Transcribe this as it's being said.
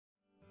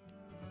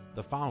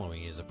The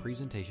following is a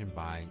presentation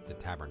by the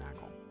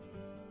Tabernacle,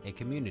 a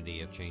community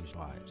of changed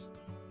lives.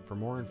 For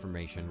more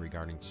information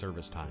regarding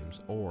service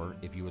times, or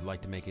if you would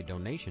like to make a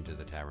donation to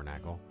the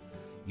Tabernacle,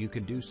 you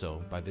can do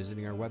so by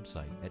visiting our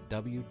website at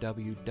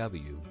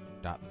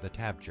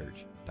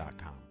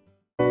www.thetabchurch.com.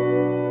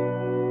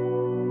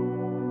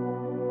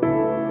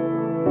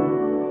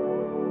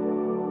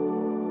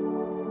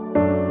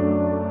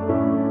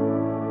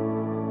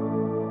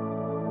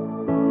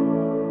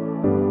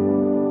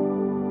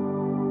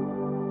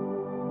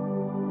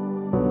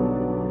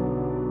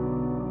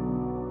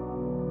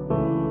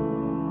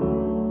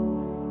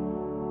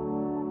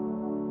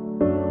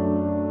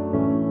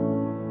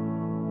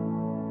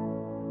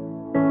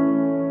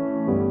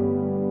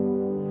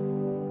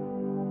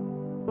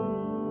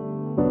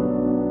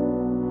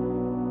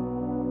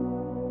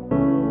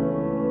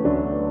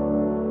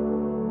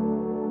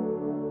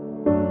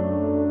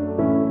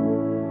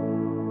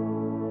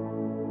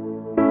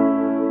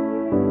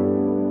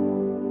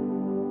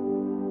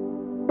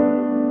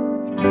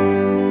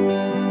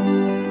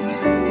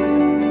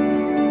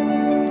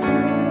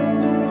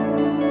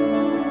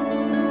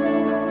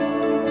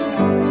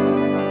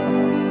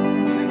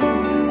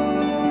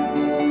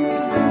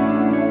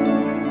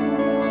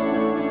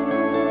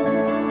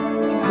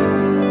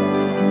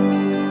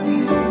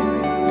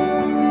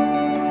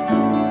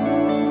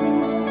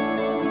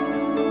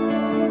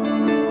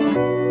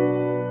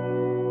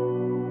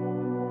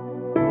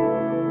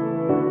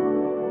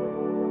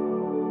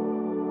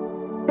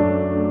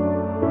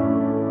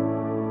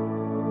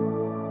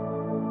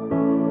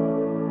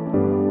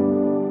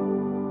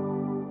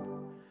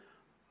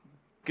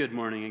 Good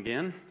morning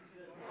again.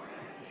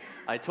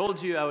 I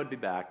told you I would be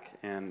back,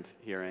 and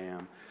here I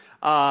am.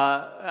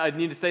 I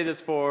need to say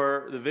this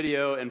for the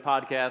video and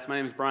podcast. My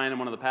name is Brian. I'm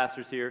one of the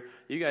pastors here.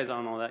 You guys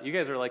don't know that. You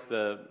guys are like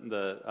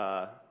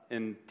the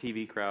in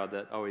TV crowd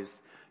that always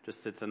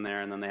just sits in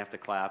there, and then they have to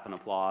clap and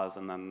applause,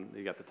 and then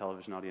you got the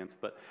television audience.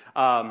 But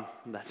I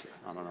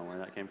don't know where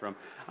that came from.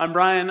 I'm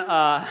Brian.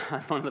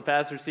 I'm one of the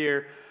pastors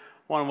here.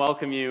 I want to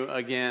welcome you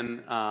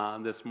again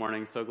this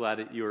morning. So glad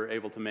that you were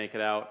able to make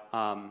it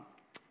out.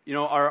 You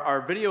know,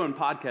 our video and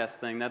podcast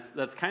thing,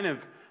 that's kind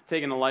of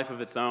taken a life of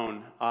its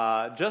own.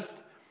 Just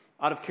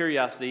out of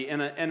curiosity,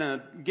 in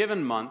a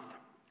given month,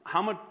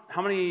 how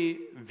many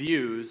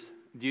views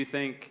do you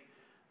think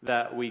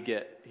that we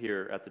get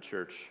here at the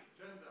church?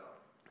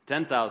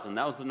 10,000.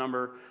 That was the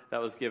number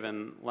that was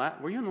given.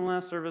 Were you in the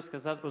last service?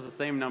 Because that was the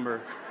same number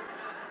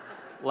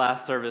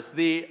last service.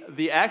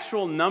 The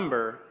actual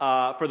number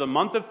for the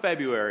month of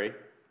February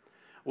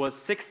was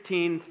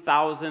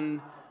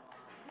 16,000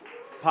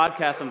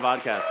 podcast and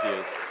vodcast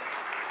views.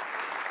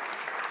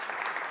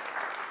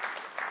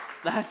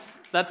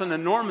 That's an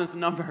enormous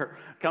number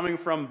coming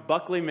from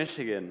Buckley,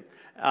 Michigan.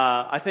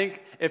 I think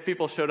if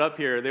people showed up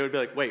here, they would be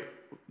like, "Wait,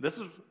 this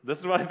is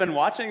what I've been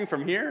watching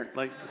from here?"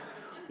 Like,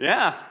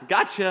 yeah,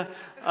 gotcha.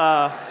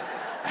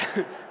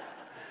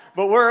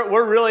 But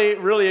we're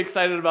really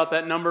excited about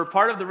that number.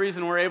 Part of the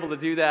reason we're able to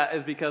do that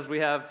is because we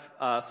have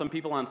some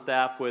people on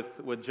staff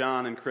with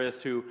John and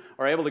Chris who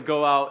are able to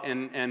go out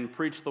and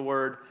preach the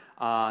word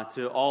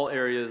to all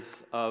areas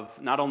of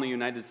not only the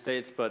United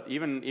States, but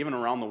even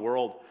around the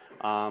world.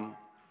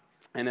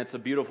 And it's a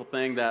beautiful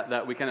thing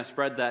that we kind of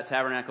spread that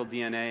Tabernacle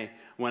DNA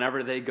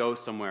whenever they go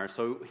somewhere.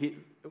 So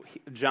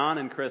John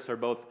and Chris are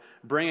both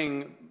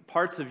bringing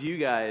parts of you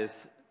guys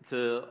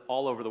to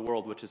all over the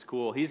world, which is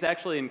cool. He's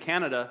actually in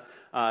Canada.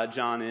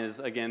 John is,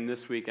 again,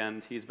 this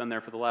weekend. He's been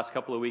there for the last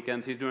couple of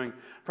weekends. He's doing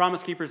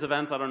Promise Keepers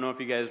events. I don't know if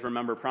you guys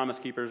remember Promise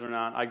Keepers or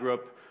not. I grew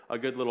up a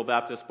good little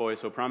Baptist boy,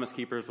 so Promise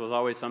Keepers was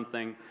always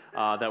something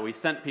that we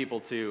sent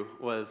people to,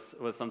 was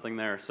something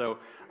there. So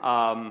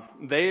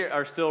they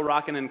are still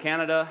rocking in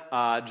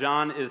Canada.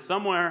 John is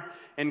somewhere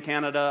in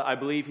Canada. I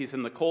believe he's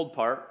in the cold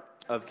part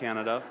of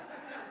Canada.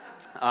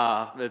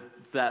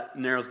 That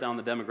narrows down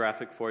the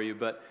demographic for you,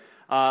 but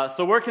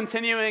so we're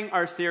continuing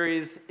our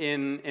series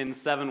in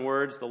 7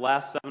 words, the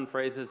last 7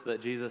 phrases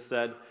that Jesus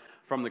said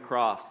from the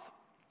cross.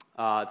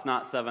 It's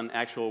not 7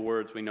 actual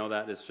words. We know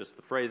that. It's just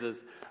the phrases.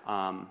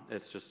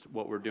 It's just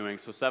what we're doing.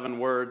 So 7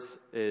 words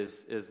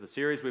is the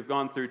series. We've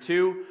gone through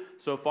 2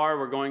 so far.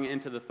 We're going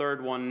into the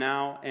 3rd one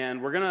now,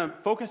 and we're going to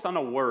focus on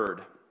a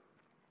word,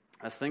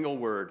 a single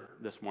word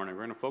this morning.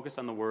 We're going to focus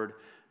on the word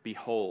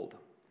behold.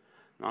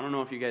 Now, I don't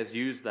know if you guys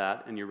use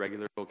that in your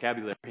regular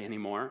vocabulary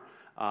anymore.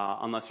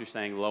 Unless you're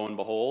saying lo and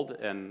behold,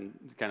 and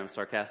kind of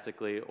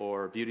sarcastically,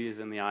 or beauty is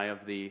in the eye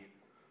of the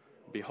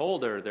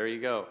beholder. There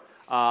you go.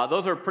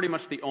 Those are pretty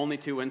much the only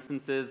 2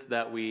 instances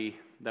that we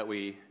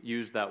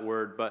use that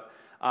word. But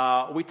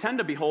we tend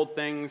to behold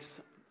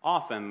things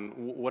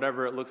often,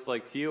 whatever it looks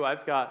like to you.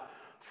 I've got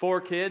 4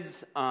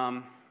 kids,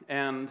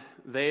 and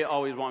they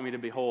always want me to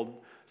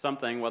behold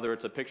something, whether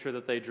it's a picture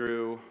that they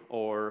drew,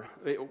 or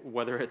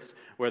whether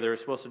they're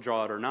supposed to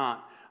draw it or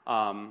not.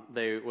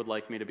 They would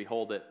like me to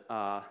behold it,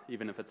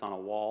 even if it's on a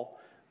wall.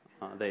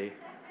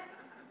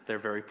 They're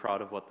very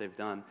proud of what they've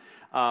done.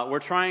 We're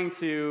trying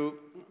to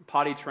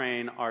potty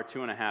train our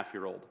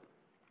 2.5-year-old.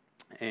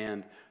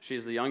 And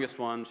she's the youngest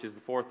one. She's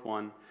the fourth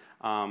one.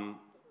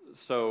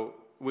 So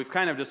we've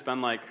kind of just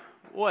been like,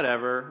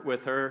 whatever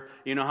with her.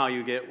 You know how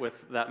you get with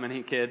that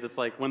many kids. It's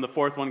like when the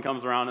fourth one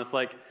comes around, it's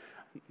like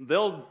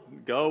they'll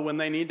go when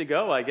they need to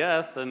go, I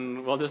guess,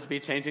 and we'll just be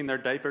changing their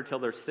diaper till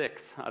they're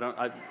 6.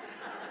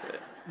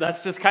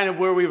 That's just kind of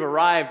where we've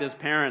arrived as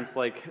parents.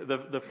 Like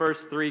the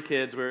first 3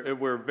 kids,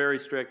 we're very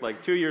strict.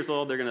 Like 2 years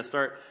old, they're going to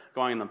start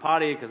going in the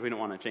potty because we don't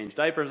want to change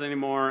diapers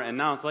anymore. And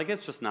now it's like,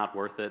 it's just not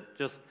worth it.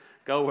 Just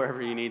go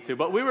wherever you need to.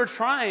 But we were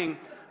trying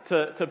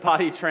to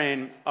potty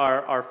train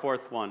our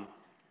fourth one.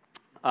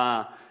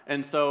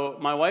 And so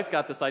my wife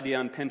got this idea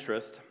on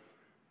Pinterest.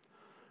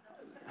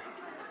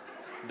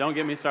 Don't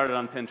get me started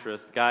on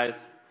Pinterest. Guys,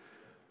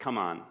 come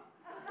on.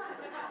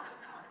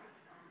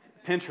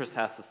 Pinterest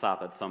has to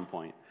stop at some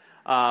point.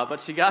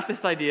 But she got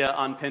this idea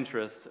on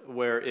Pinterest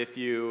where if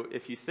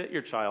you sit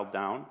your child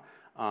down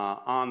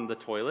on the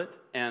toilet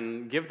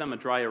and give them a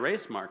dry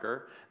erase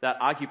marker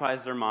that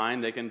occupies their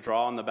mind, they can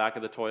draw on the back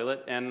of the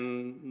toilet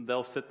and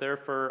they'll sit there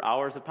for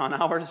hours upon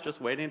hours just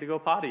waiting to go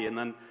potty, and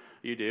then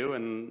you do,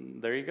 and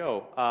there you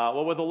go.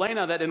 Well, with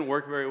Elena, that didn't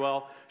work very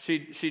well.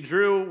 She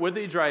drew with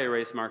the dry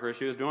erase marker.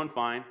 She was doing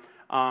fine.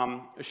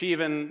 She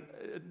even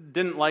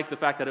didn't like the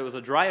fact that it was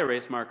a dry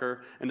erase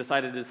marker and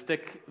decided to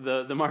stick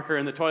the marker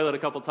in the toilet a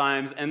couple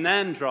times and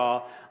then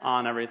draw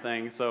on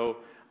everything. So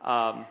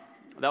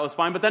that was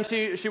fine. But then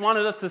she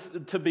wanted us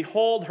to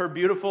behold her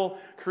beautiful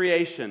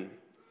creation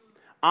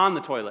on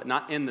the toilet,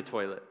 not in the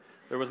toilet.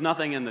 There was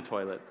nothing in the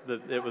toilet.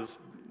 It was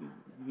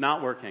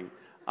not working.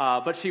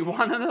 But she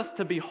wanted us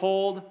to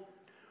behold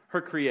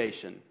her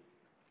creation,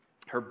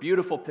 her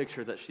beautiful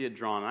picture that she had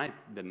drawn. I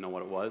didn't know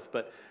what it was,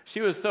 but she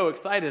was so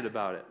excited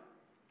about it.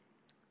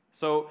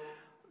 So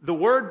the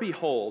word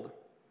behold,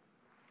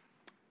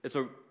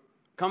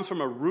 comes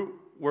from a root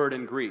word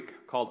in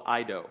Greek called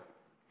eido.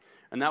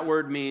 And that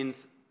word means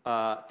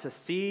to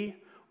see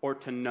or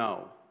to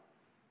know.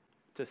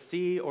 To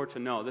see or to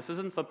know. This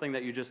isn't something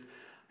that you just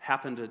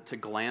happen to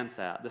glance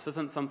at. This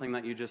isn't something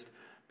that you just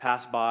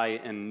pass by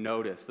and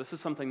notice. This is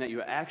something that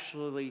you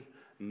actually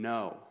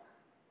know,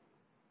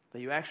 that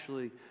you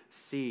actually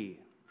see.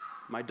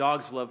 My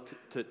dogs love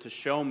to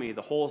show me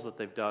the holes that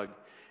they've dug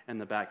in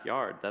the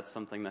backyard. That's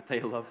something that they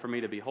love for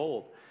me to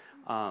behold.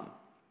 But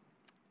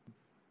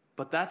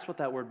that's what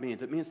that word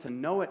means. It means to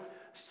know it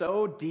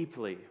so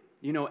deeply.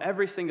 You know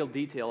every single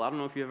detail. I don't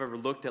know if you've ever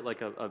looked at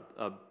like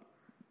a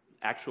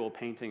actual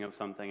painting of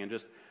something and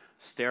just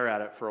stare at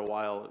it for a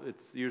while.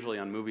 It's usually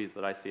on movies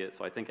that I see it,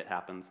 so I think it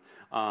happens.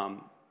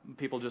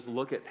 People just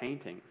look at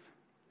paintings,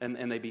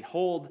 and they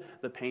behold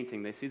the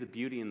painting. They see the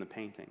beauty in the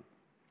painting.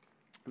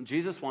 And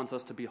Jesus wants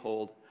us to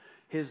behold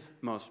his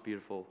most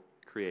beautiful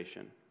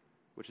creation,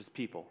 which is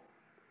people.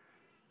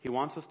 He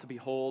wants us to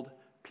behold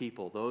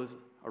people, those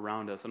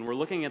around us. And we're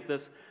looking at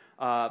this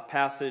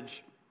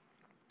passage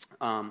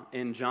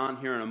in John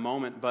here in a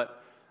moment,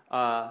 but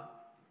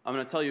I'm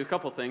going to tell you a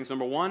couple things.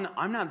 Number one,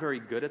 I'm not very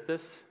good at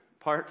this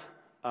part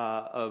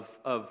of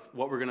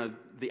what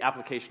the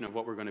application of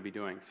what we're going to be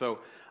doing. So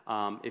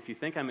if you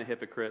think I'm a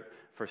hypocrite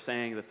for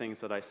saying the things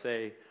that I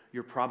say,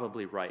 you're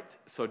probably right.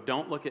 So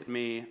don't look at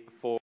me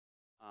for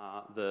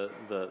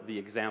the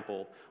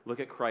example. Look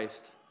at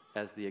Christ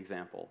as the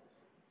example.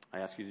 I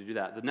ask you to do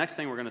that. The next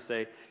thing we're going to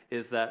say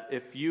is that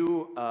if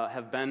you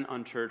have been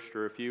unchurched,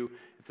 or if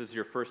this is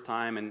your first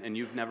time and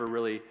you've never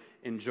really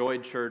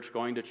enjoyed church,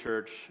 going to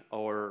church,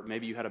 or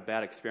maybe you had a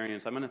bad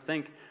experience, I'm going to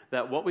think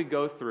that what we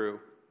go through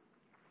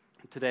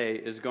today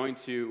is going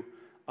to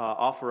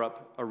offer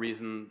up a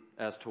reason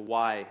as to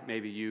why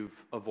maybe you've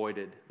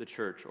avoided the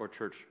church or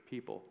church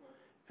people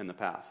in the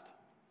past.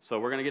 So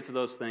we're going to get to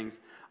those things.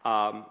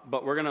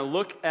 But we're going to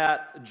look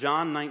at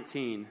John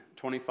 19,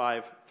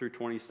 25 through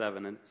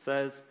 27. And it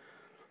says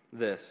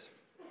this: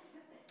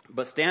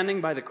 "But standing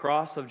by the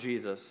cross of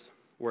Jesus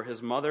were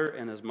his mother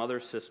and his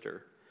mother's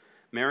sister,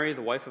 Mary,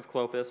 the wife of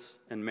Clopas,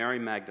 and Mary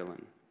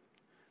Magdalene.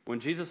 When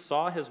Jesus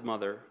saw his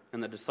mother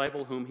and the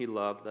disciple whom he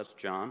loved," that's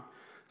John,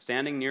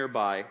 "standing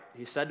nearby,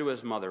 he said to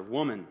his mother,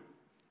 'Woman,'"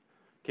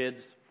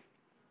 kids,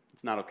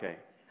 it's not okay.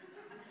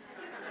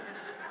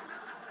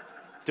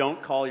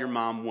 Don't call your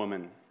mom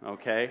woman,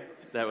 okay?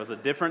 That was a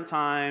different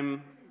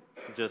time.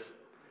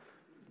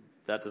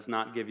 That does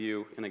not give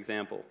you an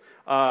example.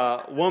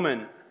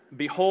 "Woman,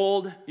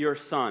 behold your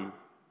son.'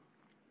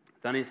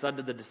 Then he said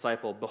to the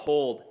disciple,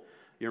 'Behold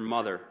your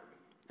mother.'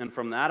 And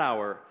from that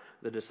hour,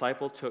 the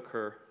disciple took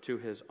her to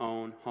his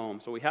own home."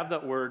 So we have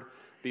that word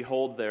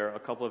behold there a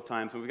couple of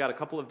times. And we've got a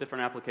couple of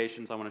different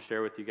applications I want to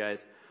share with you guys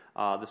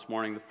this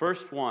morning. The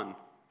first one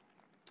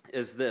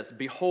is this: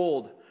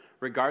 behold,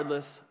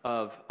 regardless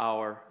of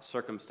our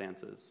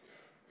circumstances.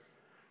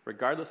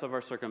 Regardless of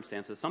our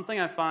circumstances. Something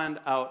I find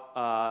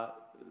out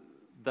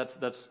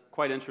that's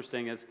quite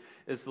interesting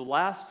is the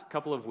last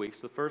couple of weeks,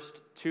 the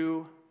first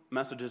 2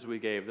 messages we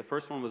gave. The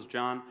first one was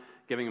John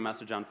giving a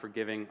message on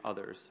forgiving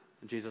others.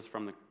 Jesus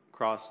from the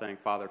cross saying,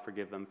 "Father,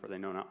 forgive them, for they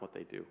know not what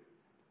they do."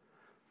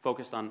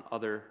 Focused on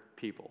other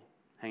people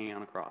hanging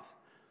on a cross.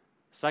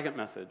 Second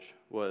message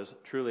was,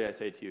 "Truly I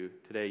say to you,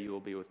 today you will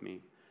be with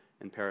me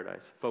in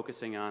paradise,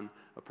 focusing on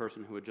a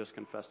person who had just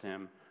confessed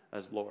him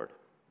as Lord.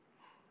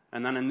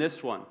 And then in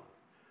this one,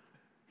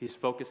 he's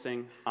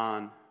focusing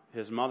on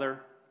his mother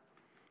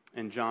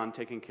and John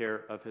taking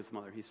care of his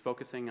mother. He's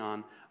focusing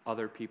on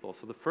other people.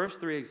 So the first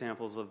three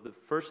examples of the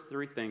first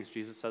three things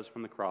Jesus says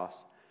from the cross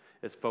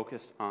is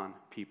focused on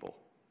people.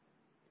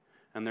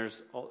 And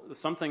there's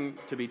something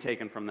to be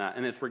taken from that.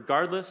 And it's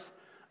regardless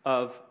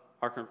of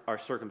our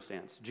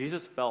circumstance.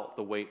 Jesus felt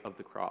the weight of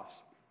the cross.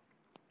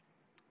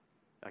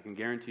 I can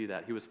guarantee you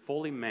that. He was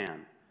fully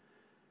man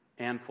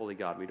and fully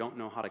God. We don't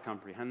know how to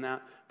comprehend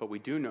that, but we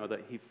do know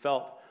that he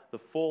felt the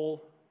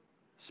full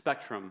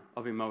spectrum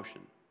of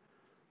emotion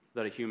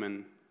that a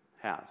human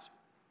has.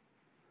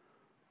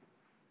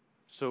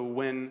 So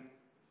when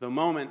the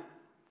moment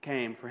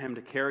came for him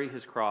to carry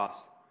his cross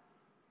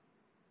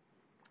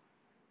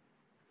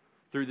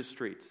through the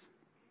streets,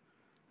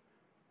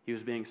 he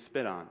was being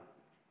spit on.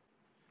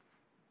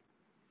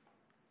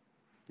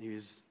 He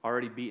was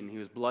already beaten. He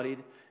was bloodied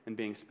and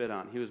being spit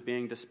on. He was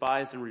being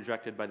despised and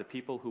rejected by the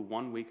people who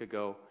 1 week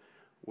ago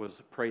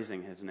was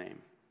praising his name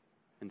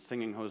and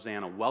singing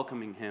Hosanna,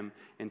 welcoming him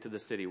into the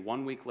city.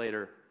 1 week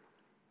later,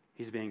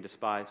 he's being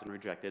despised and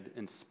rejected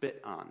and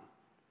spit on.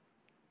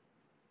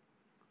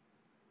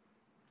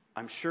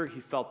 I'm sure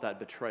he felt that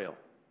betrayal,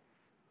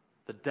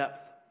 the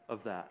depth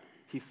of that.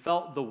 He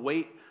felt the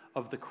weight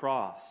of the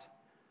cross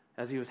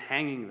as he was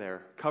hanging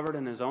there, covered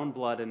in his own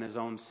blood and his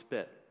own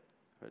spit.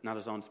 Not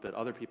his own spit,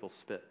 other people's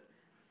spit.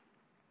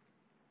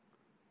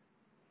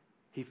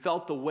 He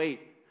felt the weight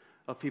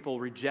of people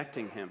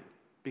rejecting him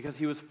because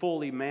he was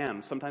fully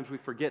man. Sometimes we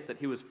forget that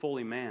he was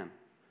fully man.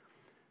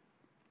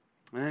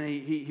 And then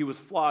he was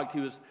flogged. He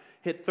was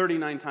hit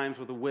 39 times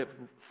with a whip,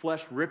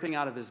 flesh ripping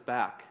out of his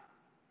back.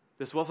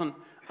 This wasn't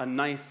a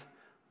nice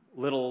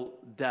little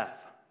death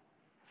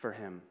for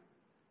him.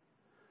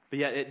 But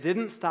yet it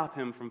didn't stop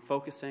him from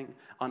focusing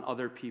on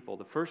other people.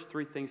 The first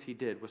three things he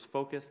did was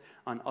focus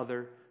on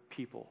other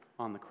people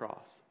on the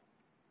cross.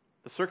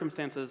 The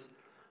circumstances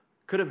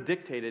could have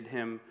dictated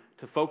him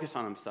to focus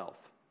on himself,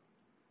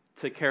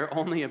 to care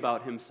only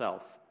about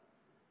himself.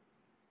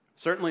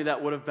 Certainly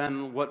that would have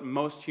been what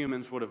most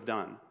humans would have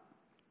done.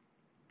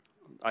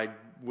 I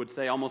would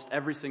say almost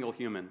every single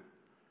human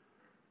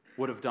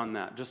would have done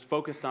that. Just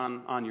focused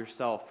on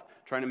yourself,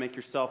 trying to make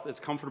yourself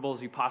as comfortable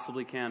as you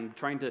possibly can,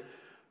 trying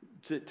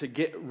to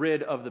get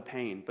rid of the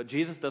pain. But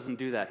Jesus doesn't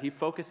do that. He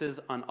focuses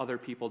on other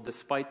people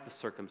despite the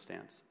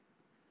circumstance.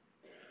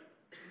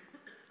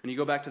 And you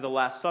go back to the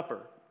Last Supper.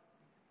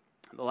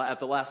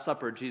 At the Last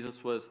Supper,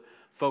 Jesus was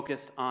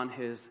focused on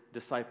his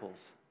disciples.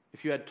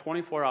 If you had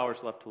 24 hours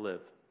left to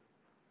live,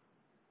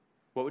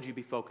 what would you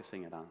be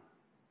focusing it on?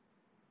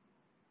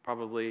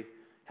 Probably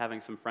having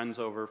some friends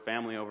over,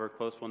 family over,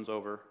 close ones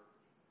over,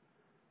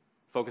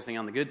 focusing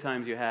on the good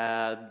times you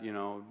had,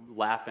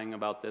 laughing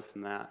about this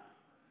and that.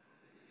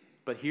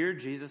 But here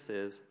Jesus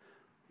is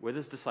with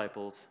his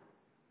disciples,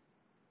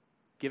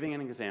 giving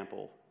an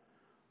example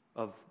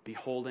of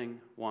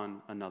beholding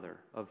one another,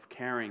 of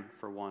caring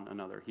for one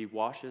another. He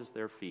washes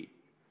their feet.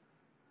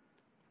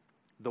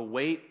 The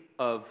weight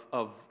of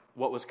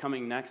what was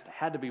coming next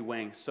had to be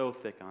weighing so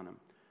thick on him.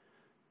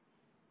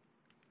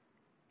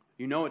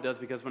 You know it does,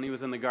 because when he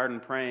was in the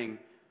garden praying,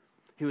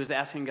 he was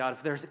asking God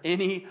if there's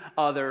any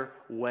other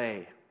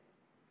way.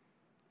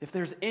 If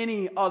there's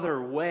any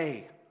other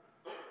way.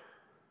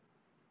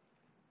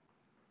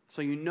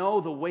 So you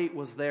know the weight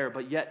was there,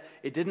 but yet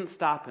it didn't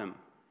stop him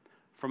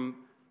from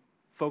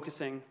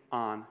focusing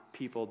on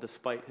people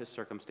despite his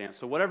circumstance.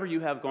 So whatever you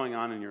have going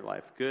on in your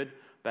life, good,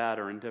 bad,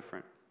 or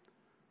indifferent,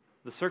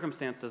 the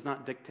circumstance does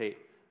not dictate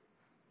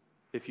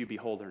if you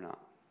behold or not.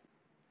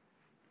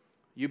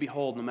 You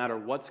behold no matter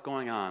what's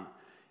going on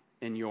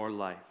in your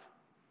life.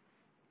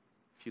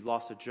 If you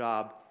lost a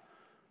job,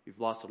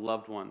 you've lost a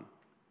loved one,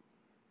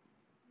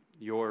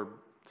 you're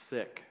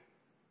sick,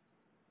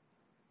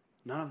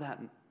 none of that,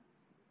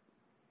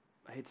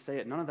 I hate to say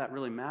it, none of that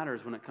really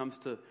matters when it comes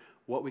to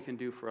what we can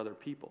do for other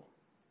people.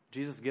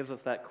 Jesus gives us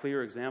that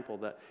clear example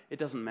that it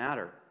doesn't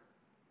matter.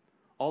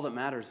 All that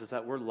matters is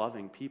that we're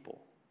loving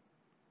people,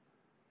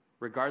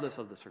 regardless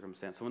of the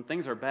circumstance. So when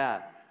things are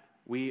bad,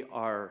 we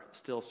are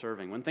still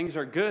serving. When things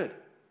are good,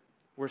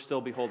 we're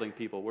still beholding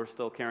people. We're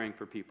still caring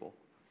for people.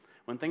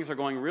 When things are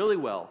going really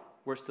well,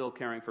 we're still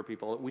caring for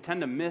people. We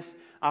tend to miss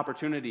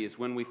opportunities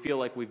when we feel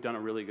like we've done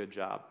a really good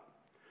job.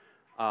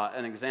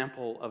 An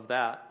example of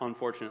that,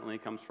 unfortunately,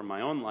 comes from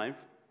my own life.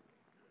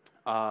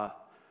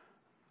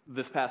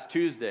 This past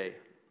Tuesday,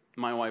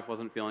 my wife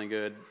wasn't feeling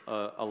good.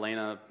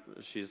 Elena,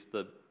 she's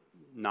the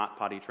not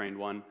potty-trained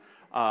one.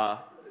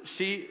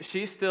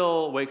 She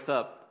still wakes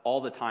up all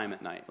the time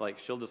at night. Like,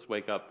 she'll just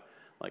wake up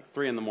like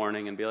 3 a.m.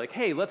 and be like,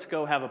 hey, let's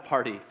go have a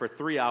party for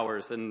 3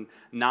 hours and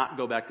not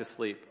go back to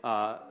sleep.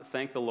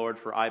 Thank the Lord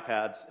for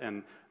iPads,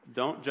 and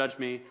don't judge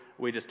me.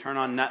 We just turn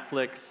on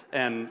Netflix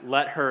and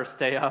let her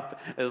stay up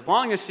as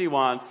long as she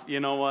wants. You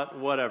know what?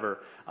 Whatever.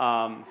 It's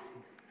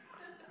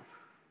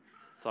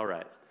all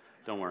right.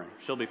 Don't worry.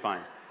 She'll be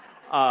fine.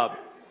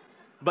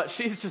 But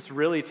she's just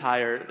really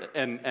tired,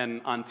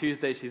 and on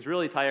Tuesday she's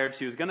really tired.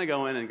 She was going to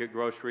go in and get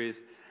groceries,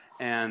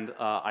 and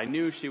I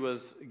knew she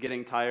was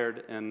getting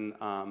tired and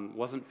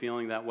wasn't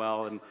feeling that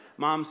well. And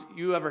moms,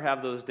 you ever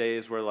have those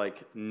days where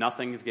like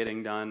nothing's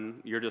getting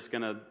done? You're just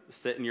going to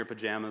sit in your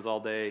pajamas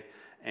all day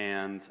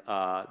and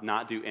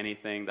not do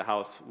anything. The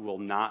house will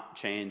not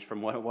change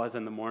from what it was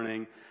in the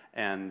morning,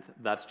 and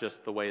that's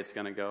just the way it's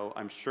going to go.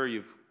 I'm sure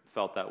you've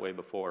felt that way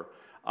before.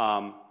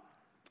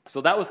 So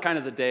that was kind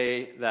of the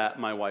day that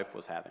my wife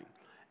was having.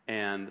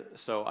 And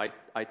so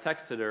I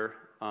texted her,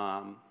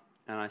 and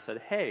I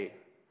said, hey,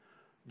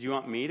 do you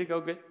want me to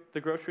go get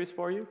the groceries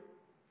for you?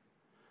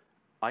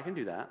 I can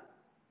do that.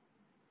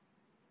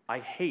 I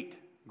hate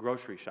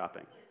grocery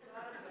shopping.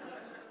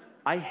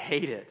 I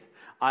hate it.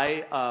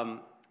 I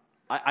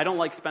don't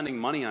like spending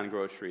money on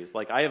groceries.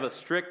 Like, I have a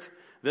strict,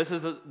 this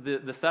is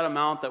the set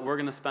amount that we're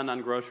going to spend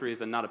on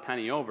groceries and not a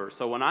penny over.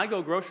 So when I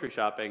go grocery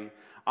shopping,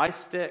 I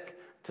stick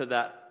to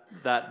that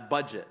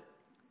budget,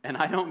 and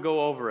I don't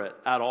go over it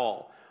at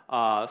all.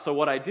 So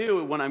what I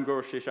do when I'm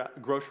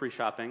grocery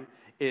shopping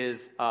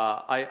is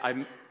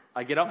I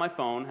get out my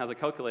phone, has a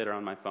calculator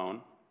on my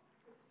phone,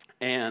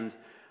 and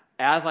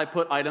as I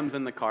put items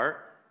in the cart,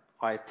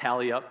 I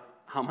tally up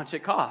how much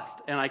it cost,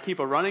 and I keep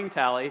a running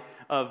tally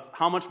of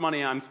how much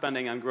money I'm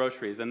spending on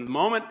groceries. And the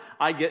moment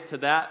I get to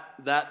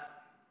that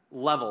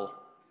level,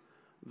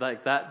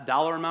 like that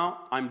dollar amount,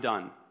 I'm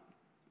done.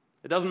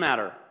 It doesn't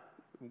matter.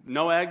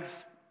 No eggs?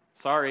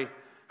 Sorry.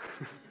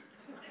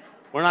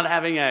 We're not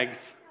having eggs.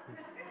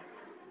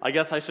 I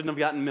guess I shouldn't have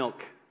gotten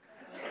milk.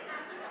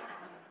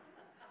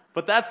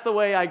 But that's the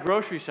way I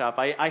grocery shop.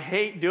 I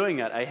hate doing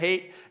it. I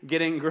hate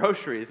getting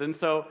groceries. And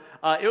so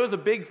it was a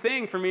big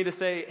thing for me to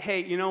say,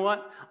 hey, you know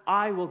what?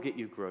 I will get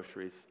you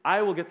groceries.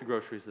 I will get the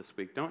groceries this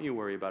week. Don't you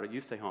worry about it.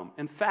 You stay home.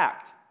 In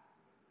fact,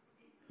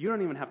 you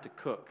don't even have to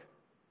cook.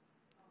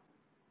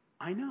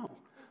 I know.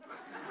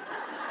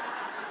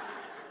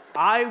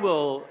 I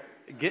will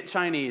get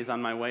Chinese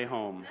on my way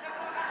home.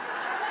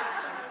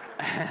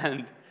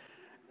 And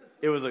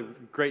it was a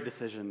great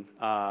decision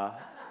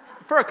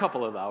for a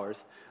couple of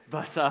hours.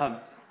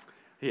 But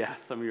yeah,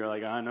 some of you are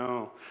like, I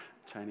know,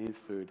 Chinese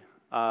food.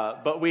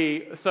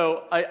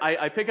 So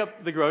I pick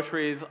up the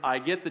groceries, I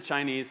get the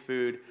Chinese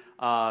food,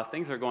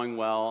 things are going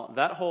well.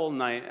 That whole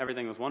night,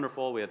 everything was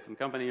wonderful. We had some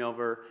company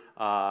over,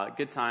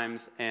 good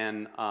times,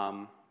 and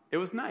it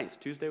was nice.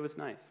 Tuesday was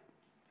nice.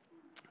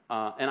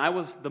 And I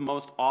was the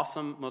most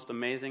awesome, most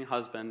amazing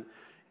husband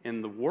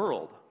in the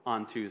world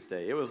on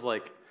Tuesday. It was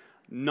like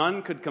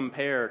none could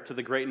compare to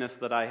the greatness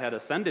that I had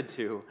ascended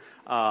to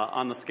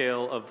on the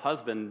scale of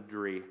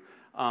husbandry.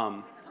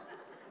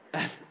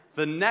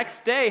 The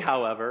next day,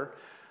 however,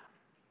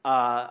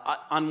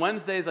 on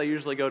Wednesdays, I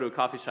usually go to a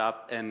coffee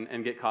shop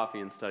and get coffee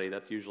and study.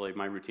 That's usually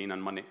my routine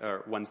on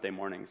Wednesday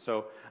morning.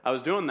 So I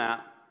was doing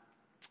that,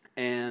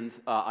 and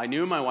I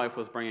knew my wife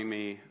was bringing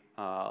me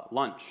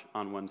lunch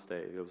on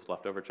Wednesday. It was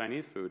leftover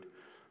Chinese food.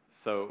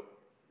 So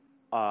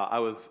I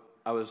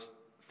was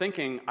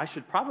thinking I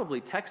should probably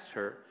text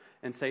her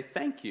and say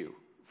thank you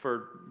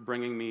for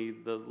bringing me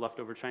the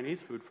leftover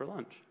Chinese food for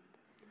lunch.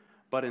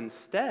 But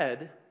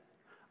instead,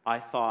 I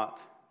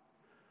thought,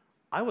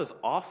 I was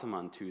awesome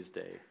on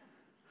Tuesday.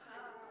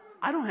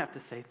 I don't have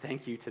to say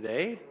thank you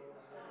today.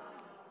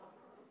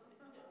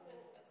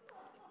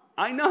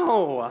 I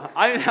know.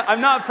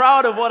 I'm not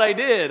proud of what I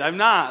did. I'm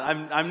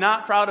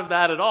not proud of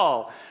that at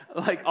all.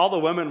 Like, all the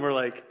women were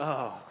like,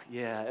 oh,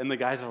 yeah. And the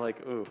guys are like,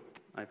 ooh,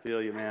 I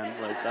feel you,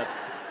 man. Like,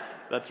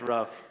 that's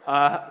rough.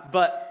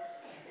 But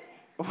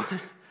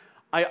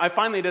I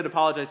finally did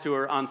apologize to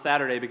her on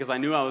Saturday because I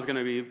knew I was going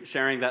to be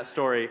sharing that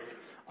story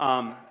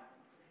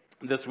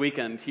this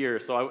weekend here.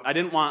 So I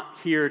didn't want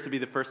here to be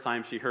the first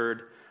time she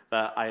heard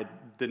that I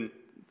didn't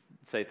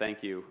say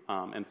thank you,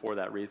 and for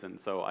that reason.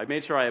 So I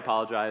made sure I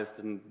apologized,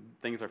 and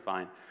things are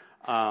fine.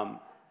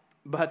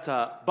 But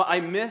I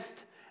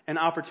missed an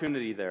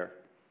opportunity there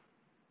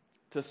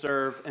to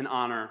serve and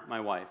honor my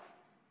wife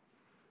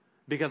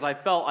because I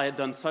felt I had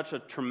done such a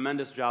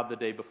tremendous job the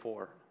day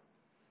before.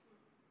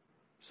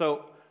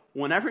 So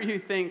whenever you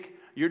think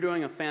you're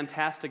doing a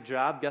fantastic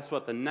job, guess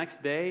what? The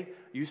next day,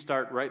 you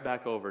start right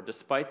back over,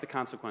 despite the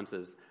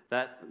consequences.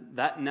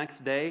 That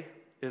next day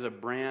is a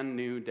brand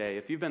new day.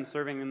 If you've been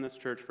serving in this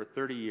church for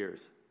 30 years,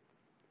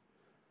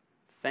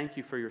 thank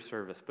you for your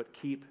service, but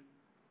keep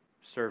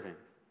serving.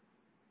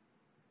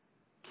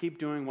 Keep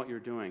doing what you're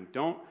doing.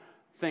 Don't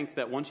think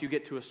that once you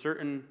get to a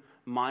certain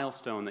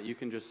milestone that you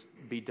can just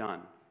be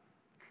done,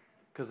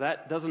 because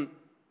that doesn't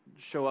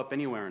show up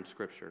anywhere in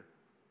Scripture.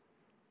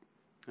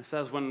 It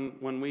says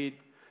when we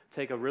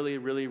take a really,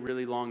 really,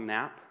 really long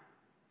nap,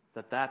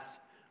 that's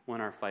when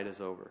our fight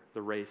is over.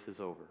 The race is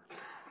over.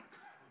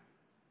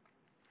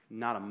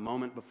 Not a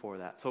moment before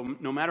that. So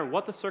no matter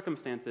what the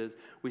circumstance is,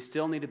 we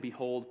still need to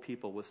behold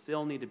people. We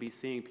still need to be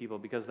seeing people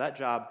because that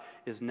job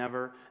is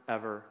never,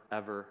 ever,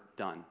 ever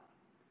done.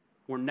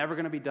 We're never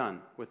going to be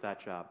done with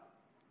that job.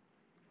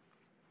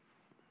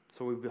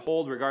 So we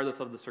behold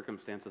regardless of the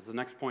circumstances. The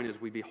next point is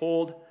we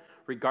behold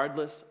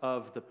regardless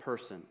of the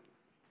person.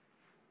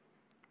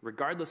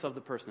 regardless of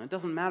the person. It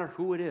doesn't matter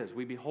who it is.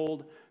 We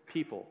behold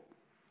people.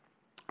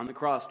 On the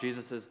cross,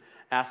 Jesus is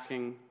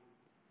asking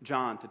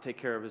John to take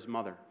care of his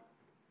mother.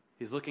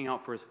 He's looking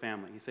out for his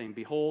family. He's saying,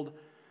 behold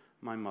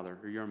my mother,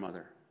 or your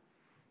mother.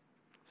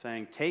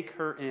 Saying, take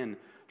her in.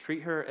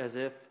 Treat her as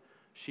if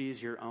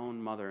she's your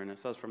own mother. And it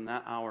says from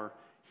that hour,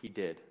 he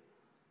did.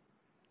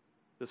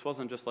 This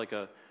wasn't just like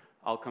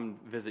I'll come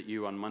visit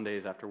you on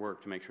Mondays after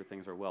work to make sure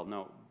things are well.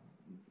 No,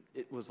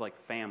 it was like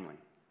family.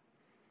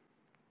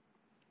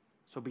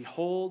 So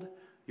behold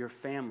your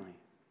family.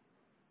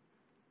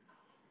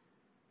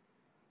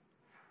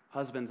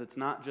 Husbands, it's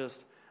not just,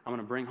 I'm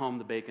going to bring home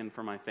the bacon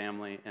for my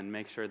family and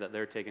make sure that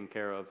they're taken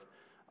care of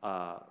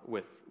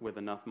with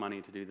enough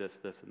money to do this,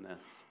 this, and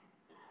this.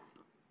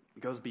 It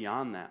goes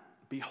beyond that.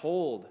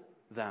 Behold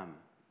them.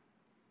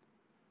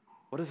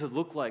 What does it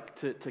look like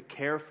to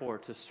care for,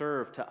 to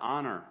serve, to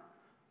honor,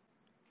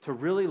 to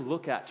really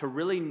look at, to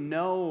really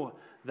know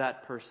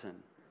that person?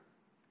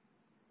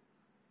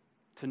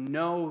 To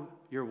know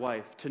your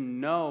wife, to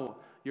know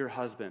your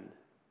husband,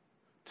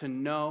 to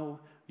know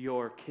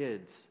your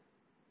kids.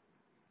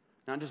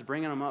 Not just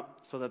bringing them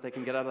up so that they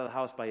can get out of the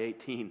house by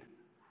 18,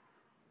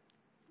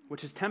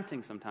 which is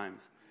tempting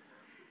sometimes.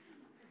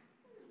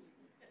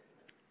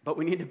 But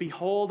we need to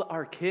behold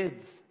our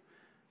kids.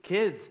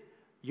 Kids,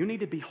 you need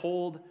to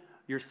behold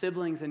your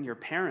siblings and your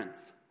parents.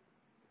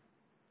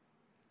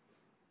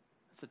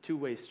 It's a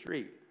two-way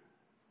street.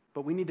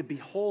 But we need to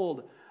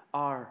behold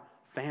our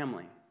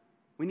family.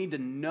 We need to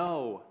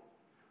know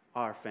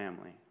our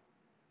family.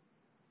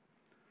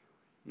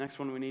 Next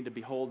one we need to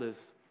behold is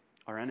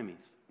our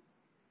enemies.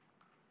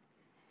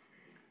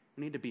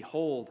 We need to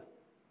behold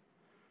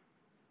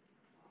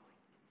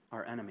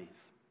our enemies.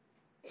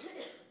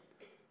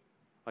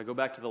 I go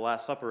back to the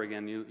Last Supper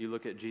again. You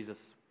look at Jesus,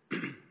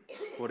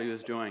 what he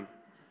was doing.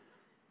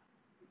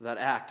 That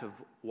act of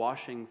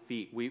washing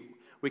feet.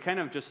 We kind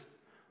of just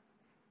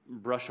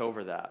brush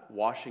over that.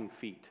 Washing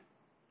feet.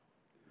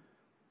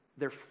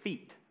 They're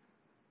feet.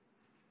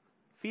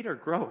 Feet are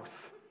gross.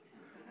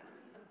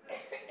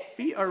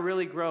 Feet are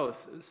really gross.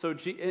 So,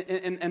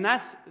 and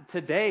that's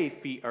today.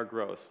 Feet are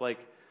gross. Like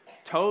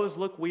toes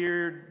look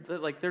weird.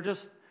 Like they're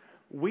just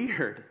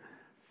weird.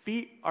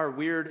 Feet are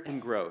weird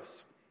and gross.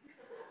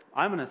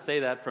 I'm going to say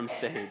that from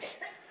stage.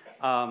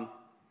 But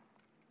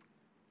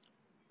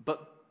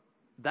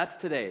that's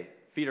today.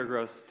 Feet are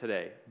gross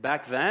today.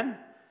 Back then,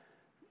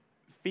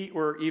 feet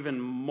were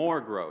even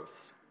more gross.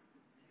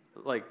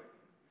 Like,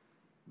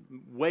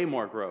 way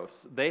more gross.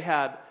 They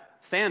had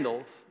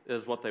sandals,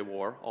 is what they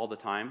wore all the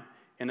time,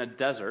 in a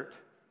desert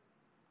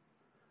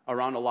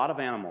around a lot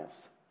of animals.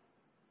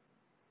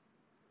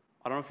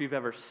 I don't know if you've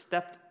ever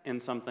stepped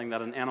in something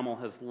that an animal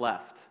has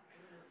left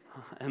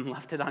and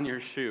left it on your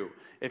shoe.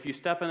 If you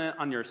step in it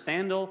on your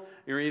sandal,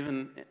 you're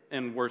even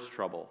in worse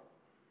trouble.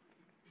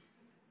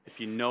 If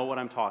you know what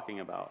I'm talking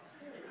about.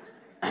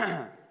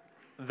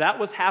 That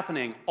was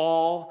happening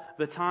all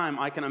the time,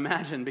 I can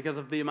imagine, because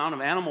of the amount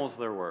of animals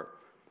there were.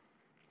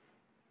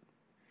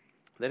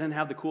 They didn't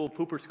have the cool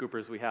pooper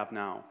scoopers we have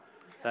now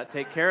that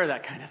take care of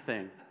that kind of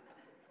thing.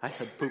 I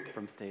said poop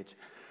from stage.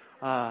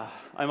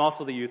 I'm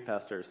also the youth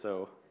pastor,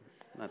 so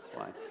that's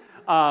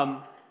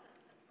why.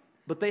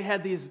 But they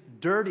had these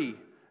dirty,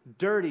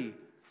 dirty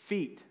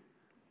feet.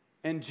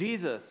 And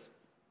Jesus,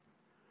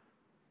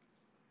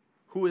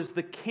 who is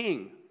the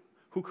King,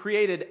 who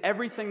created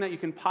everything that you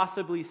can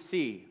possibly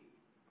see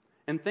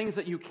and things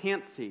that you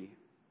can't see,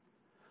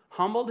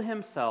 humbled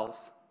himself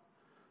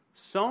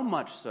so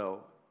much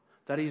so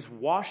that he's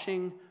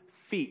washing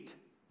feet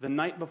the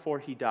night before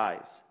he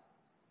dies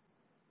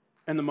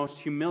in the most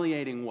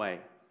humiliating way.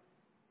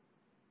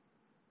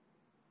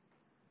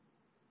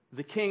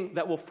 The King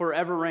that will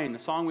forever reign, the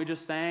song we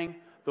just sang,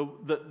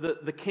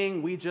 the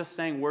King we just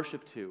sang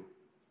worship to,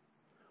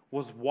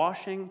 was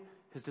washing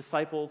his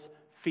disciples'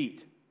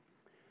 feet.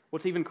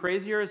 What's even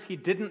crazier is he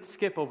didn't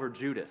skip over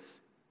Judas.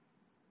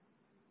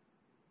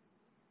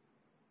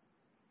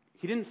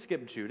 He didn't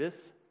skip Judas.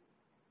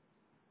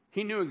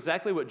 He knew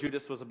exactly what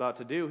Judas was about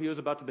to do. He was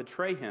about to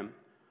betray him,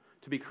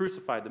 to be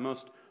crucified, the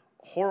most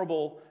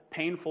horrible,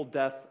 painful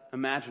death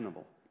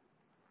imaginable.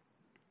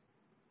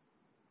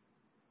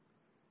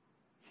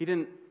 He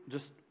didn't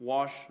just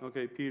wash,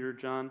 okay, Peter,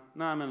 John.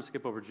 No, I'm going to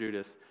skip over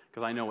Judas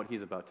because I know what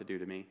he's about to do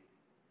to me.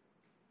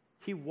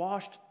 He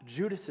washed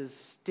Judas's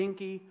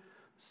stinky,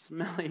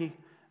 smelly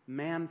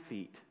man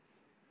feet.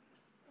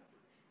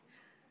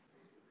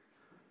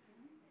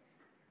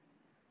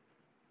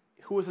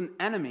 Who was an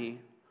enemy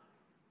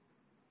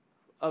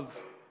of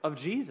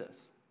Jesus,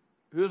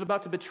 who was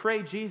about to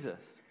betray Jesus.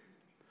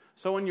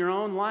 So in your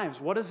own lives,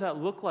 what does that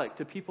look like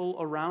to people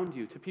around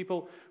you, to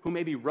people who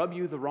maybe rub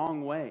you the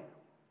wrong way?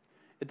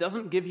 It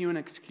doesn't give you an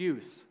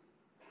excuse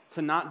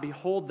to not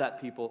behold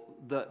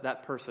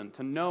that person,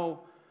 to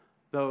know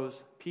those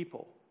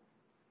people.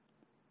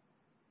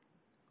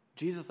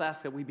 Jesus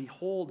asks that we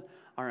behold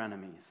our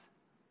enemies.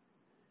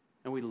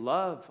 And we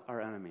love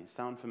our enemies.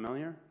 Sound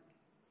familiar?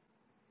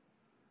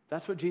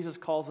 That's what Jesus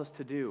calls us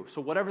to do.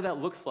 So whatever that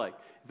looks like,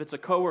 if it's a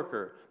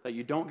coworker that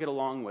you don't get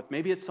along with,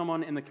 maybe it's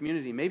someone in the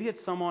community, maybe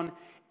it's someone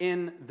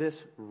in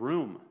this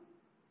room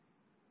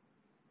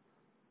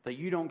that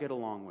you don't get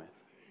along with,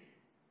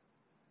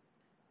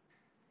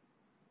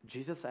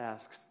 Jesus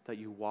asks that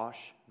you wash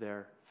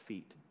their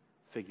feet,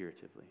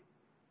 figuratively.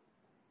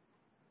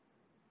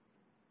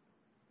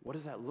 What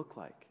does that look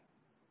like?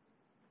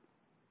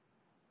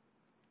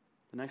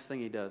 The next thing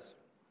he does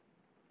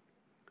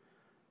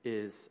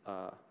is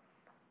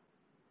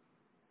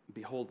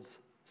beholds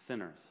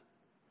sinners.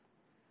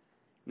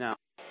 Now,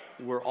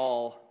 we're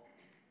all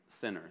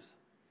sinners.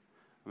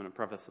 I'm going to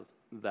preface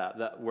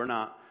that we're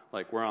not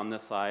like we're on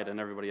this side and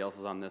everybody else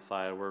is on this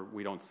side where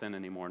we don't sin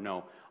anymore.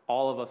 No,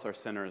 all of us are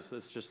sinners.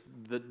 It's just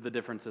the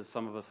difference is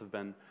some of us have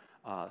been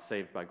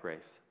saved by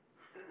grace.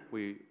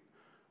 We've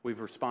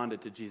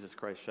responded to Jesus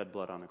Christ's shed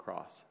blood on the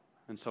cross.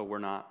 And so we're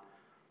not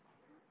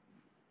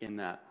in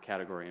that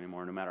category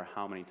anymore. No matter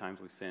how many times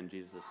we sin,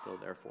 Jesus is still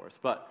there for us.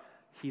 But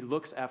he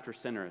looks after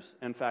sinners.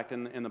 In fact,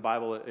 in the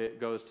Bible, it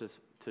goes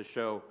to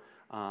show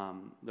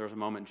there's a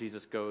moment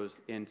Jesus goes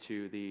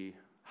into the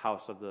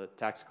house of the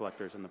tax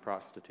collectors and the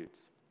prostitutes.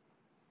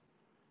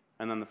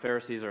 And then the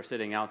Pharisees are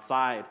sitting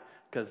outside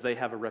because they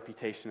have a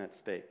reputation at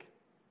stake.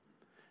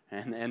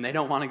 And they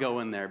don't want to go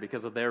in there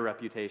because of their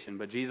reputation.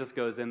 But Jesus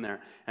goes in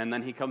there, and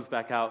then he comes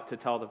back out to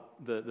tell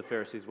the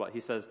Pharisees what?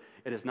 He says,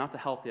 "It is not the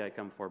healthy I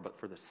come for, but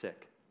for the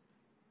sick."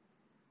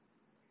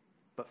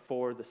 But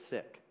for the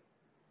sick.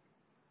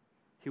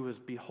 He was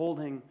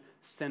beholding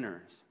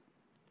sinners.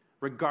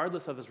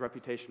 Regardless of his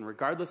reputation,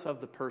 regardless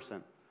of the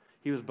person,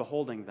 he was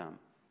beholding them.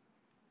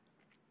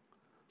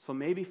 So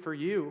maybe for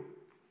you,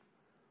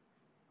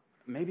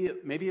 maybe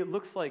it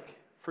looks like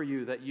for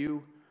you that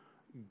you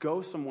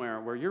go somewhere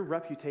where your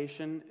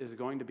reputation is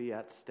going to be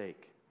at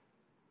stake.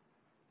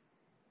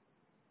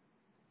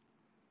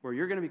 Where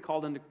you're going to be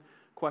called into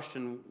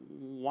question,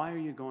 why are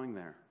you going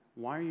there?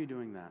 Why are you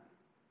doing that?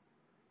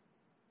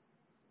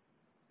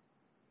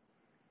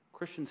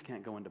 Christians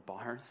can't go into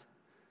bars,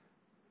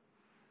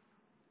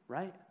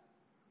 right?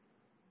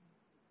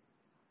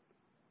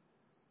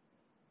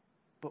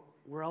 But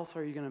where else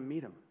are you going to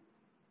meet them?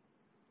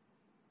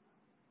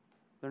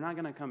 They're not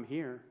going to come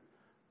here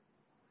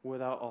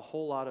without a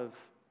whole lot of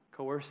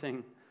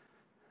coercing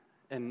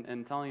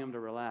and telling them to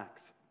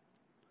relax.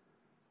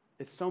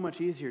 It's so much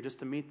easier just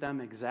to meet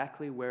them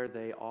exactly where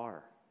they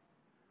are.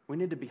 We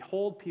need to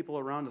behold people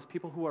around us,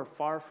 people who are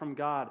far from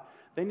God.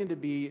 They need to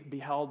be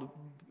beheld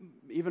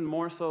even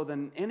more so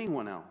than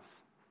anyone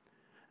else.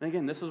 And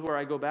again, this is where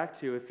I go back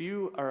to, if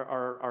you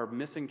are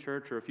missing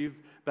church or if you've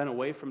been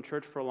away from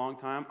church for a long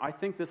time, I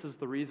think this is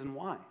the reason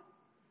why.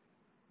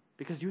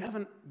 Because you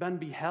haven't been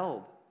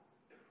beheld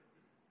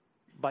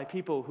by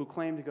people who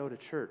claim to go to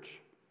church.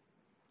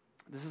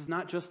 This is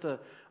not just a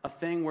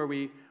thing where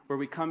we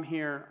come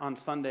here on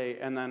Sunday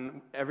and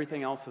then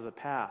everything else is a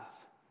pass.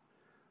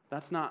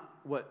 That's not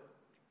what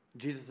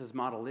Jesus'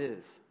 model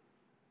is.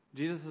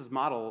 Jesus'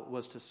 model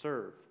was to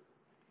serve.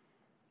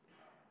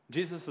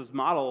 Jesus'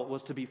 model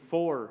was to be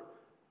for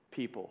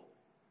people.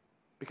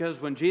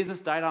 Because when Jesus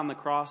died on the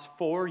cross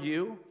for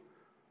you,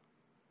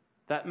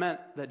 that meant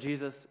that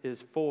Jesus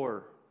is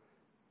for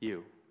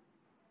you.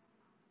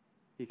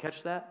 You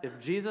catch that? If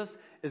Jesus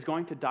is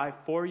going to die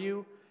for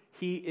you,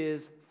 he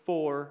is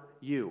for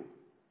you.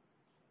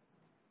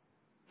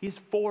 He's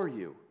for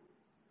you.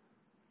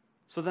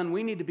 So then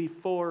we need to be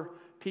for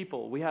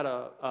people. We had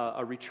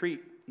a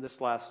retreat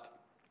this last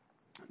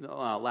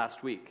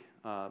week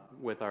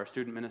with our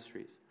student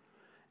ministries.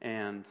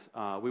 And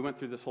we went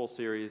through this whole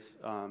series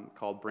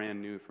called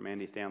Brand New from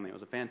Andy Stanley. It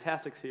was a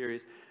fantastic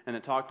series, and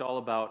it talked all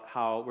about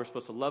how we're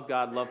supposed to love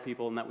God, love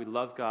people, and that we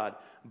love God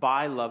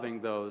by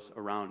loving those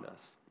around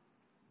us.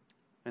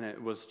 And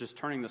it was just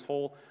turning this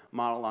whole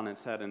model on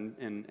its head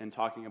and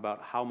talking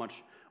about how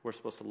much we're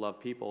supposed to love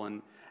people.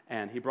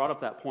 And he brought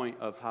up that point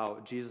of how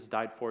Jesus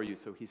died for you,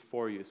 so he's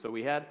for you. So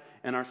we had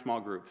in our small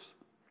groups,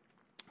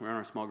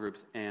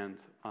 and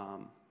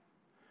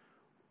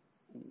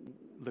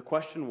the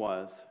question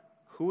was,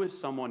 who is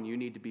someone you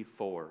need to be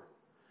for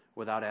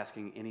without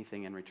asking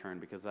anything in return?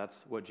 Because that's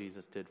what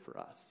Jesus did for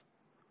us.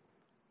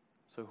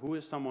 So who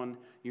is someone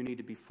you need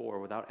to be for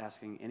without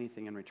asking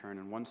anything in return?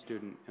 And one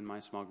student in my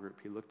small group,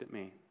 he looked at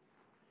me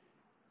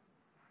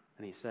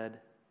and he said,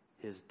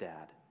 his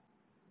dad.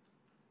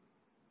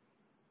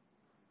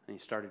 And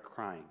he started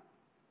crying.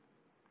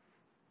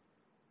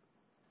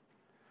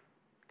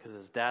 Because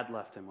his dad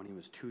left him when he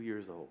was 2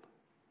 years old.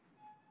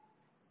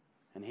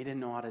 And he didn't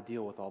know how to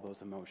deal with all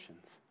those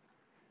emotions.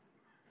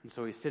 And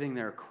so he's sitting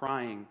there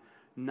crying,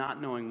 not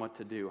knowing what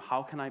to do.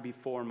 How can I be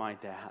for my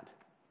dad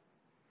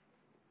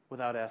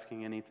without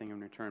asking anything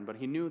in return? But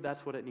he knew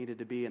that's what it needed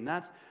to be. And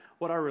that's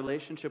what our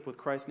relationship with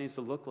Christ needs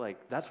to look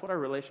like. That's what our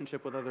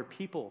relationship with other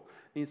people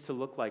needs to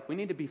look like. We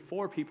need to be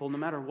for people no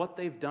matter what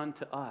they've done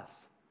to us.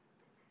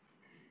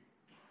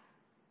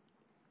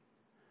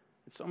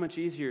 It's so much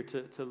easier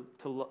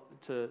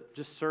to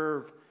just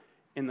serve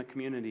in the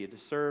community, to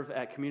serve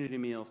at community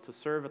meals, to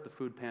serve at the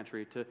food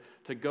pantry,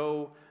 to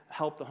go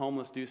help the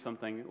homeless do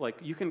something, like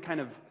you can kind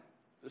of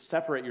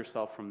separate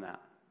yourself from that.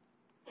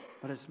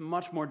 But it's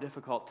much more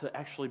difficult to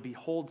actually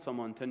behold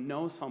someone, to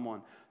know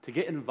someone, to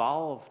get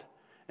involved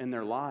in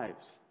their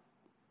lives.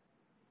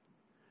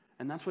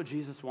 And that's what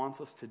Jesus wants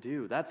us to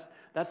do. That's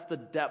the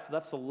depth,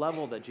 that's the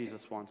level that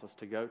Jesus wants us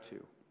to go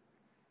to.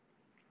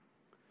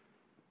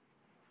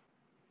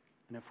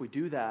 And if we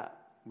do that,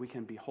 we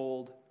can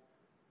behold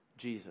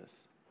Jesus.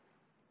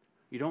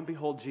 You don't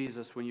behold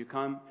Jesus when you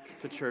come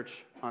to church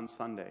on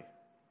Sunday.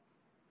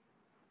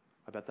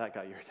 I bet that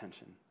got your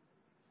attention.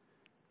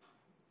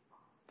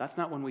 That's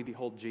not when we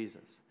behold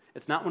Jesus.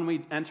 It's not when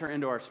we enter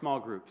into our small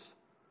groups,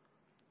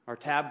 our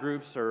tab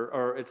groups,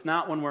 or it's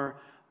not when we're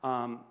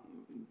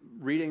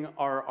reading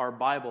our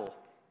Bible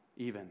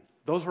even.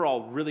 Those are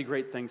all really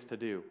great things to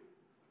do.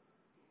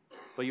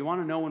 But you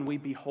want to know when we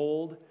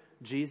behold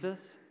Jesus?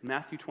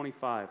 Matthew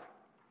 25,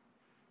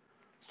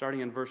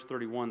 starting in verse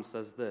 31,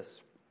 says this: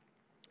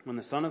 "When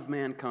the Son of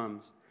Man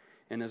comes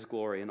in his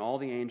glory and all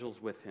the angels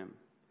with him,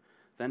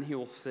 then he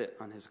will sit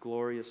on his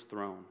glorious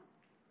throne.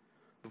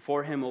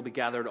 Before him will be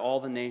gathered all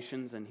the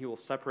nations, and he will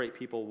separate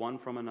people one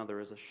from another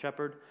as a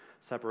shepherd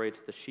separates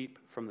the sheep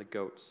from the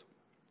goats.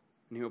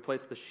 And he will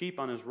place the sheep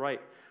on his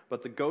right,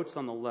 but the goats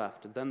on the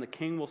left. Then the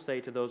king will say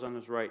to those on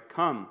his right,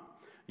 'Come,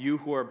 you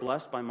who are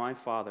blessed by my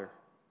Father,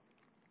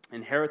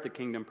 inherit the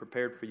kingdom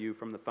prepared for you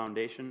from the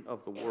foundation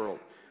of the world.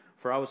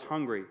 For I was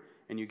hungry,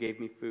 and you gave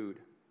me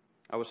food.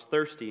 I was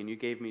thirsty, and you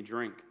gave me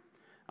drink.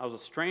 I was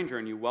a stranger,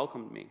 and you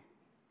welcomed me.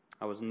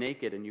 I was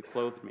naked, and you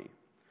clothed me.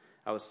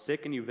 I was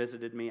sick, and you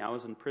visited me. I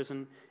was in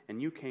prison,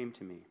 and you came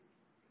to me.'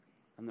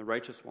 And the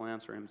righteous will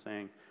answer him,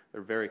 saying,"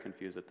 they're very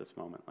confused at this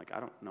moment. Like, I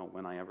don't know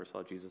when I ever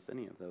saw Jesus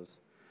any of those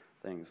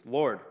things.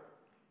 "Lord,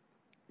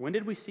 when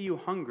did we see you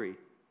hungry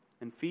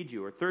and feed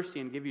you, or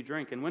thirsty and give you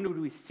drink? And when did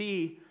we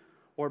see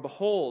or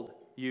behold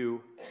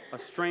you a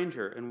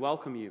stranger and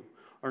welcome you,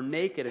 or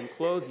naked and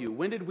clothe you?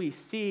 When did we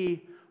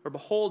see or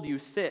behold you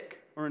sick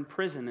or in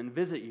prison and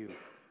visit you?"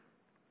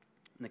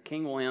 And the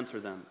king will answer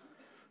them,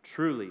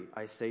 "Truly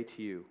I say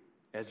to you,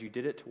 as you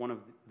did it to one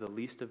of the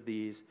least of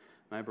these,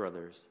 my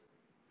brothers,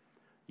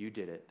 you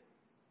did it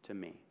to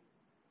me."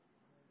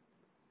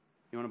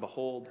 You want to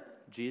behold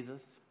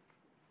Jesus?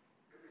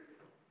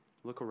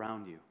 Look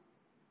around you.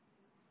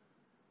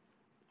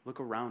 Look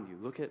around you.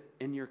 Look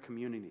in your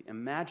community.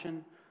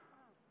 Imagine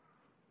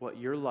what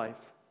your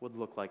life would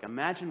look like.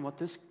 Imagine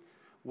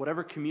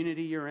whatever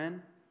community you're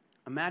in,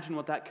 imagine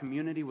what that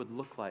community would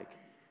look like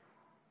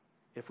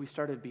if we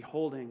started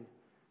beholding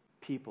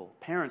people.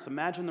 Parents,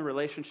 imagine the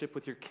relationship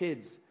with your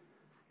kids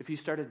if you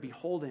started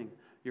beholding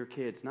your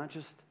kids, not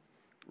just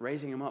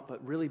raising them up,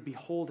 but really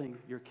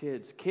beholding your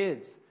kids.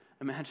 Kids,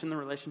 imagine the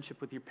relationship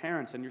with your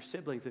parents and your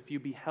siblings if you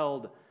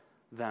beheld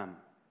them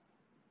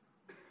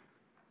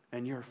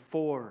and you're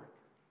for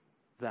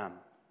them.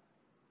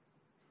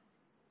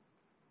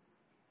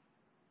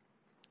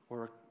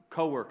 Or a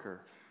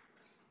coworker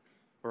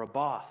or a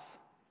boss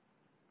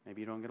maybe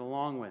you don't get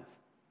along with.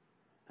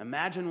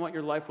 Imagine what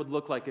your life would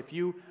look like if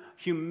you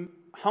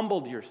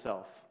humbled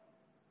yourself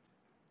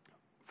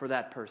for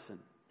that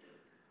person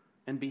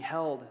and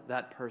beheld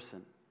that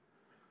person.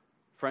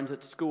 Friends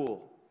at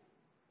school,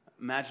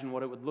 imagine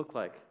what it would look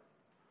like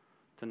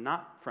to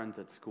not friends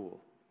at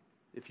school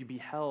if you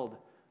beheld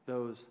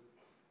those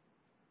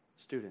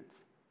students.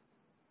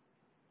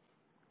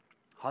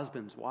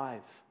 Husbands,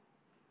 wives,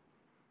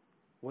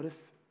 what if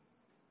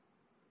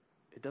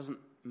it doesn't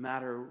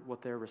matter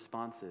what their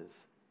response is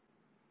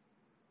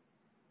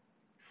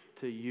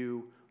to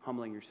you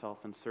humbling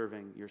yourself and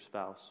serving your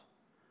spouse?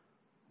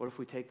 What if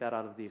we take that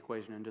out of the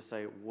equation and just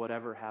say,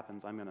 whatever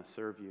happens, I'm going to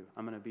serve you.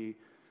 I'm going to be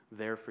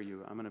there for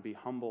you. I'm going to be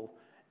humble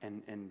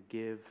and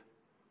give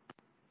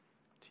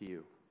to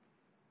you.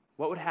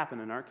 What would happen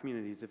in our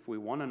communities if we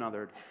one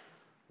another?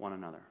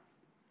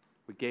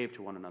 We gave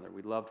to one another.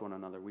 We loved one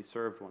another. We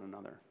served one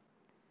another.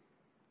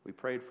 We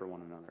prayed for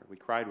one another. We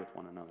cried with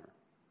one another.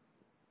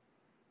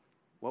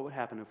 What would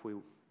happen if we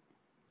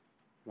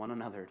one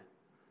another?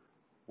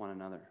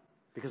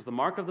 Because the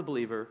mark of the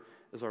believer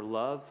is our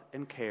love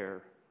and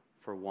care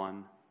for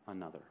one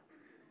another.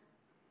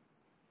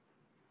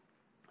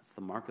 That's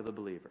the mark of the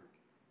believer.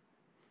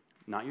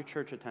 Not your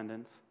church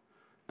attendance,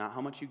 not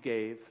how much you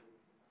gave,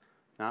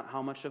 not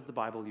how much of the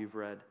Bible you've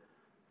read,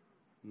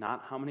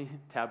 not how many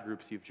tab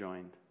groups you've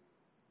joined.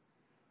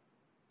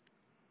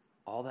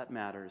 All that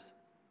matters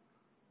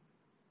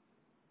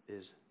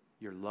is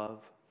your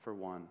love for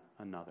one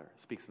another.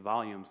 It speaks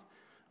volumes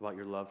about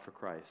your love for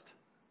Christ,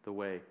 the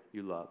way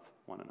you love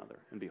one another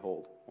and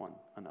behold one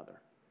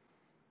another.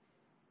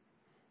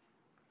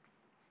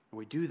 And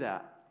we do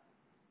that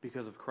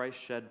because of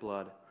Christ's shed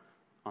blood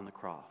on the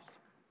cross.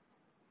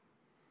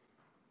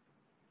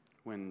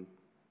 When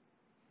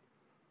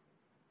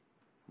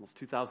almost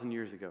 2,000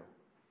 years ago,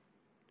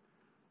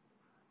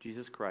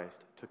 Jesus Christ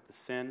took the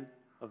sin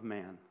of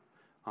man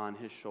on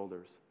his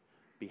shoulders,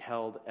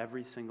 beheld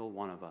every single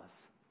one of us,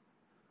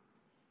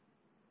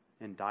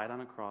 and died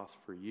on a cross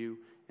for you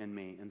and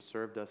me, and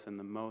served us in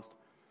the most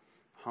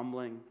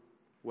humbling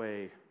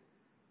way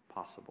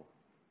possible.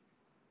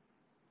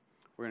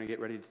 we're going to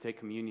get ready to take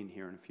communion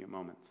here in a few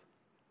moments.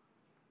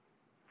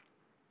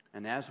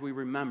 And as we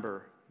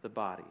remember the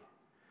body,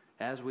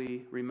 as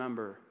we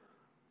remember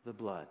the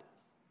blood,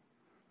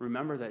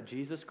 remember that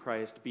Jesus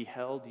Christ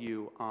beheld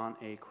you on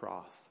a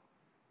cross.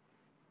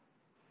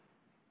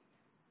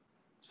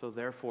 So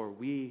therefore,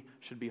 we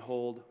should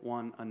behold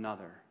one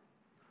another,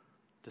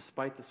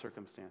 despite the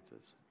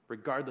circumstances,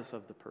 regardless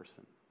of the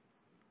person.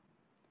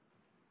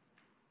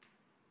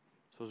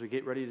 So as we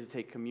get ready to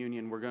take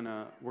communion, we're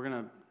gonna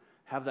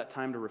have that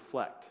time to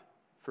reflect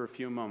for a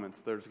few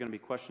moments. There's going to be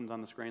questions on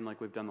the screen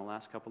like we've done the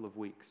last couple of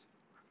weeks.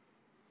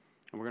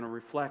 And we're going to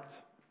reflect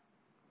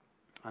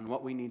on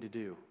what we need to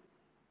do.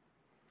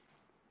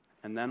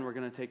 And then we're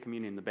going to take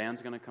communion. The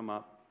band's going to come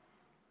up.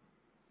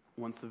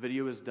 Once the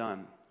video is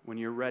done, when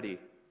you're ready,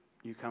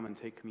 you come and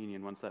take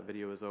communion once that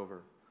video is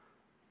over.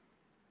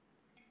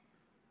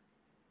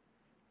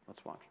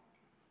 Let's watch.